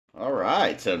All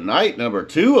right, so night number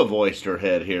 2 of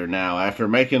Oysterhead here now. After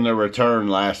making their return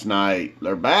last night,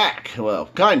 they're back. Well,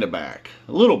 kind of back.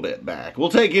 A little bit back. We'll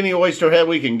take any Oysterhead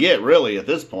we can get, really, at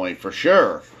this point, for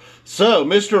sure. So,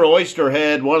 Mr.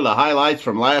 Oysterhead, one of the highlights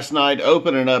from last night,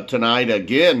 opening up tonight,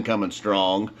 again coming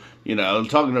strong. You know,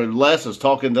 talking to Les is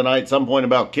talking tonight at some point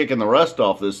about kicking the rust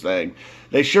off this thing.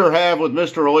 They sure have with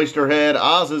Mr. Oysterhead.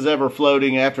 Oz is Ever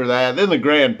Floating after that. Then the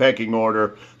Grand Pecking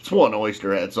Order. It's one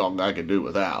Oysterhead song I could do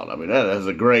without. I mean, that is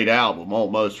a great album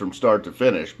almost from start to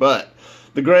finish. But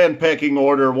the Grand Pecking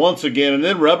Order once again. And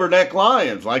then Rubberneck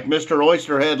Lions, like Mr.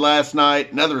 Oysterhead last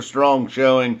night. Another strong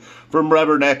showing from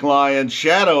Rubberneck Lions.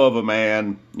 Shadow of a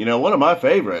Man. You know, one of my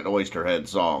favorite Oysterhead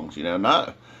songs. You know,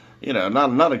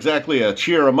 not exactly a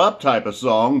cheer 'em up type of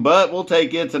song, but we'll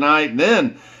take it tonight. And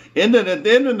then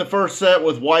ending the first set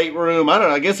with White Room. I don't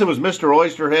know, I guess it was Mr.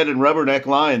 Oysterhead and Rubberneck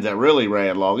Lions that really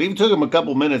ran long. It even took them a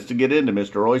couple minutes to get into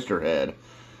Mr. Oysterhead.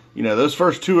 You know, those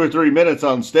first 2 or 3 minutes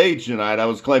on stage tonight, I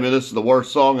was claiming this is the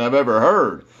worst song I've ever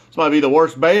heard. This might be the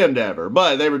worst band ever,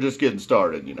 but they were just getting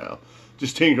started, you know.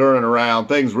 Just tinkering around.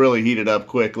 Things really heated up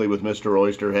quickly with Mr.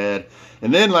 Oysterhead.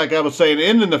 And then, like I was saying,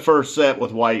 ending the first set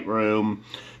with White Room.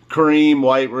 Cream,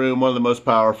 White Room, one of the most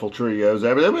powerful trios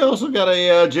ever. Then we also got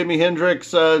a Jimi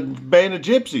Hendrix Band of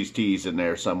Gypsies tease in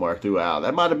there somewhere throughout.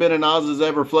 That might have been an Oz's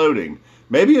Ever Floating.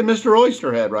 Maybe a Mr.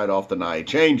 Oysterhead right off the night.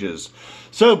 Changes.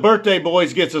 So Birthday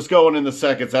Boys gets us going in the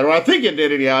second set. Or I think it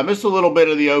did anyhow. I missed a little bit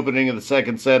of the opening of the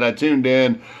second set. I tuned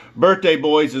in. Birthday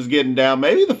Boys is getting down.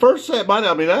 Maybe the first set might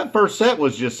have. I mean, that first set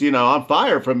was just, you know, on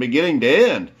fire from beginning to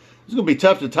end. It's going to be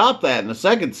tough to top that in the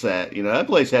second set. You know, that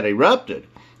place had erupted.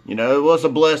 You know, it was a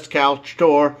blessed couch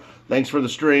tour. Thanks for the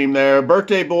stream there.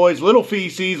 Birthday Boys, Little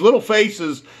Feces, Little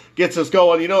Faces gets us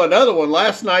going. You know, another one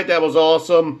last night that was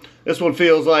awesome. This one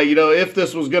feels like, you know, if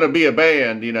this was going to be a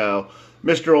band, you know,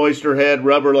 Mr. Oysterhead,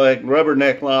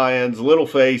 Rubberneck Lions, Little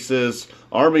Faces,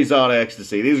 Armies on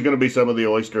Ecstasy. These are going to be some of the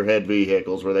Oysterhead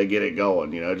vehicles where they get it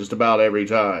going, you know, just about every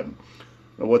time.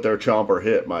 Or what their chomper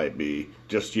hit might be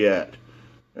just yet.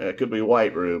 It could be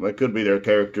White Room. It could be their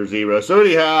character Zero. So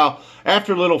anyhow,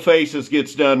 after Little Faces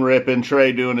gets done ripping,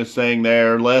 Trey doing his thing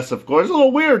there. Les, of course, a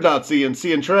little weird not seeing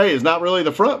Trey is not really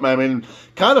the front man. I mean,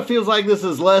 kind of feels like this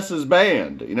is Les's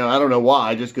band. You know, I don't know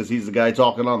why, just because he's the guy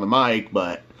talking on the mic,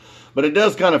 but it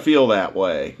does kind of feel that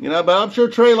way. You know, but I'm sure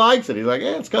Trey likes it. He's like,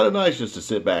 yeah, it's kind of nice just to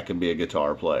sit back and be a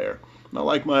guitar player. Not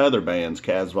like my other bands,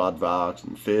 Casvod Vox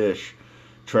and Fish.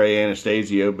 Trey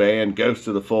Anastasio band, Ghost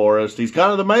of the Forest. He's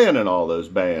kind of the man in all those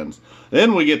bands.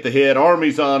 Then we get the hit,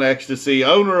 Armies on Ecstasy,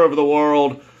 Owner of the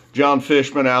World. John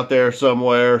Fishman out there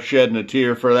somewhere, shedding a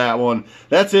tear for that one.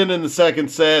 That's in the second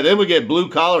set. Then we get Blue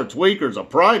Collar Tweakers, a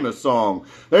Primus song.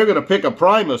 They're going to pick a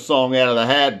Primus song out of the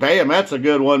hat. Bam, that's a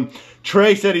good one.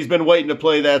 Trey said he's been waiting to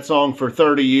play that song for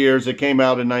 30 years. It came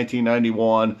out in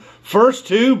 1991. First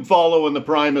tube following the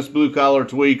Primus Blue Collar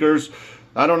Tweakers.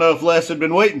 I don't know if Les had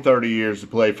been waiting 30 years to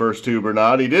play First Tube or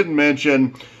not. He didn't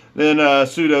mention. Then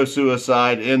Pseudo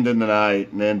Suicide, ending the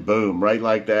night. And then boom, right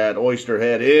like that.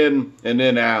 Oysterhead in and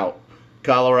then out.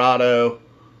 Colorado.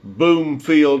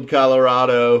 Boomfield,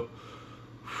 Colorado.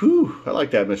 Whew, I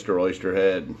like that Mr.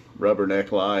 Oysterhead.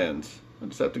 Rubberneck Lions. I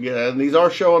just have to get, and these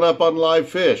are showing up on Live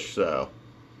Fish, so.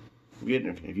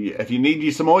 If you need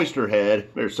you some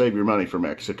Oysterhead, better save your money for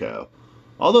Mexico.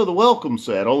 Although the welcome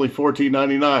set, only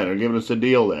 $14.99. They're giving us a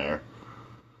deal there.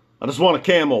 I just want a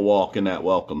camel walk in that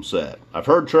welcome set. I've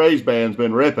heard Trey's band's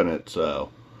been ripping it, so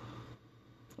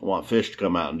I want Fish to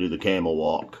come out and do the camel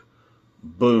walk.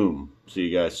 Boom. See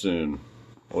you guys soon.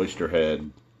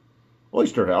 Oysterhead.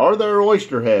 Oysterhead. Are there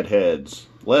Oysterhead heads?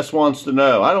 Les wants to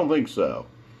know. I don't think so.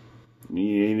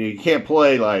 You can't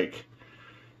play like...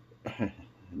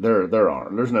 There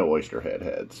aren't. There's no Oysterhead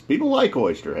heads. People like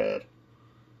Oysterhead.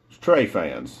 Trey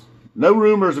fans. No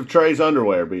rumors of Trey's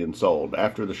underwear being sold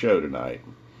after the show tonight.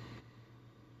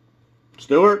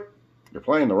 Stuart, you're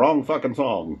playing the wrong fucking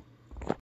song.